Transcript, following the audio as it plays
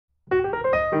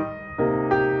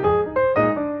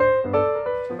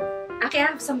Okay, I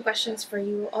have some questions for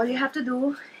you. All you have to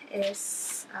do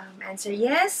is answer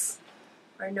yes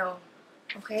or no.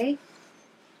 Okay?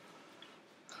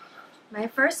 My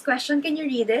first question, can you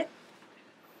read it?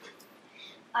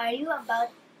 Are you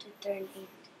about to turn 8?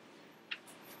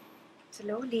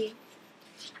 Slowly.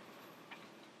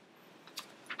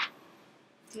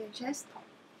 To your chest.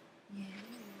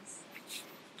 Yes.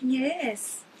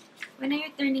 Yes. When are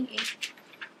you turning 8?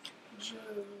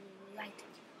 July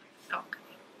 24. Okay.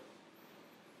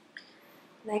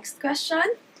 Next question.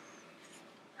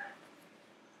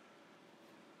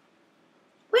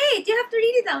 Wait, you have to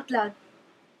read it out loud.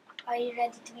 Are you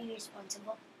ready to be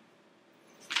responsible?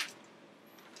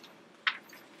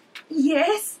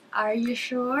 Yes. Are you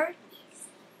sure?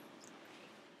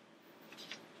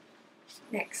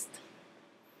 Next.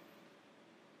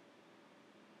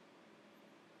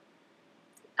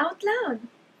 Out loud.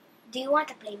 Do you want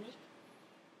a playmate?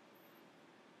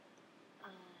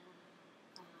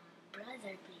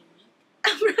 Brother playmate? A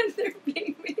brother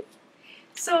playmate.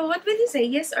 So, what will you say?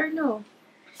 Yes or no?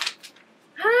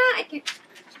 I can't.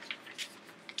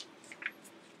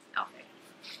 Okay.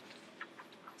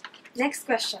 Next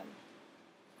question.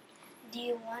 Do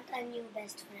you want a new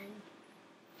best friend?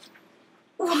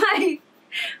 Why?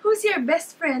 Who's your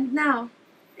best friend now?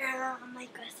 My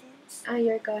cousins.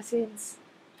 Your cousins.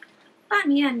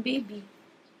 Paano yan, baby?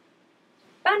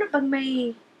 Paano pag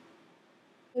may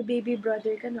baby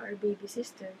brother ka na or baby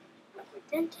sister?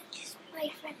 Then just my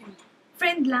friend.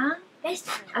 Friend lang? Best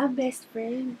friend. Best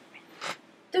friend.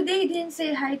 Today, you didn't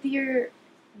say hi to your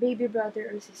baby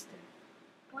brother or sister.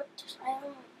 What? I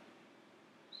don't know.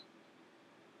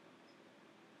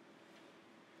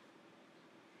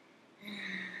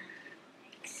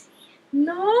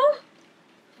 No?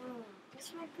 Oh,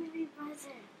 that's my baby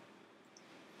brother.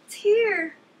 It's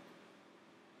here.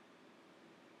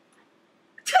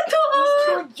 He's Totoo!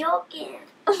 still joking.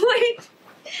 Wait.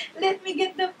 Let me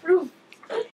get the proof.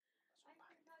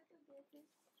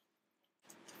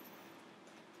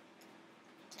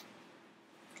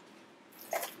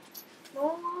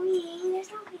 No, mommy, there's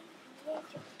no baby. He's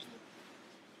joking.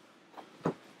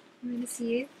 You wanna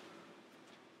see it?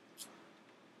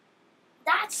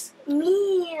 That's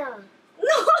me.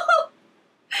 No!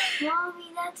 Mommy,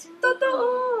 that's me.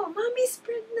 Totoo! Mommy's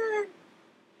pregnant.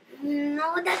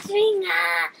 No, that's me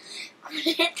nga.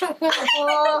 Kulit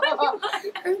mo.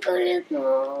 Ang kulit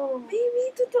mo. Baby,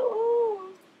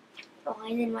 totoo.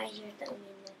 Okay, then why is your tummy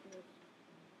not moving?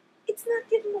 It's not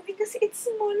yet moving kasi it's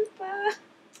small pa.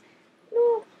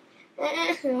 Look.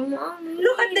 Mommy.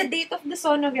 Look at the date of the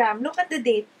sonogram. Look at the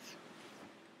date.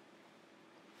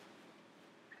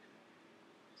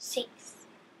 6.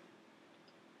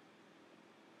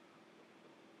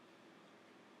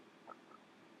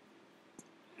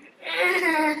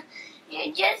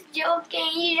 You're just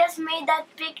joking. You just made that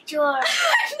picture. I'm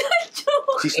not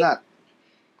joking. She's not.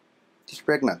 She's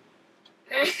pregnant.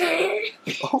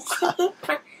 Oh,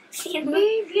 See,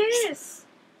 Babe, yes.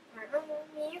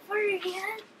 Mommy, for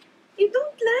real? You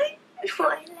don't like?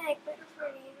 No, I like, but for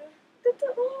real.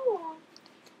 Totoo.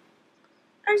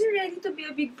 Are you ready to be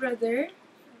a big brother?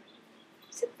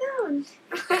 Sit down.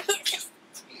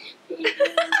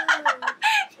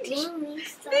 Baby,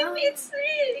 stop. Baby, it's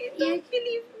real. You don't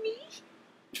believe me?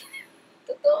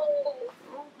 Totoo.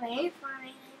 Okay,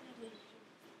 fine. I believe you.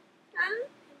 Huh?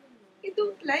 You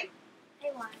don't like?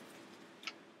 I want.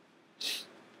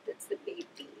 That's the baby.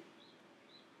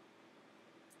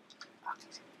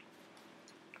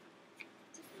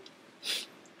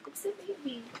 It's the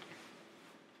baby.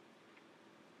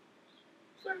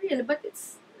 For real, but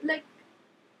it's like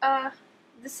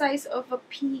the size of a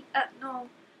pea. No,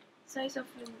 size of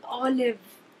an olive.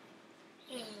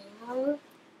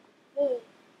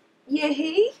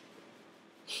 Yay!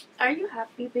 Are you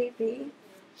happy, baby?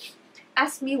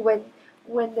 Ask me when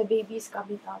the baby is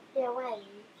coming out. Yeah, when?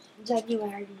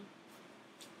 January.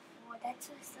 Oh, that's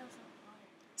still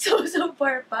so far. So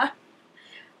far pa.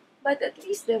 But at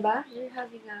least, diba? You're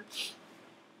having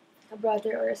a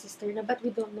brother or a sister na, but we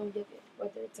don't know yet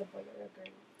whether it's a boy or a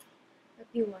girl. What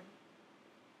do you want?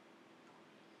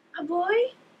 A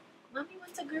boy? Mommy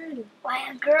wants a girl. Why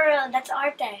a girl? That's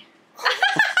arte.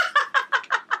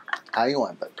 I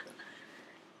want that.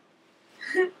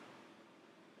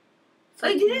 So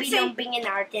I didn't say... bilang in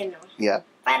arte, no? Yeah.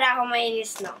 Para ako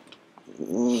mainis, no?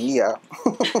 Yeah.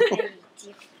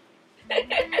 I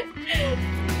hate you.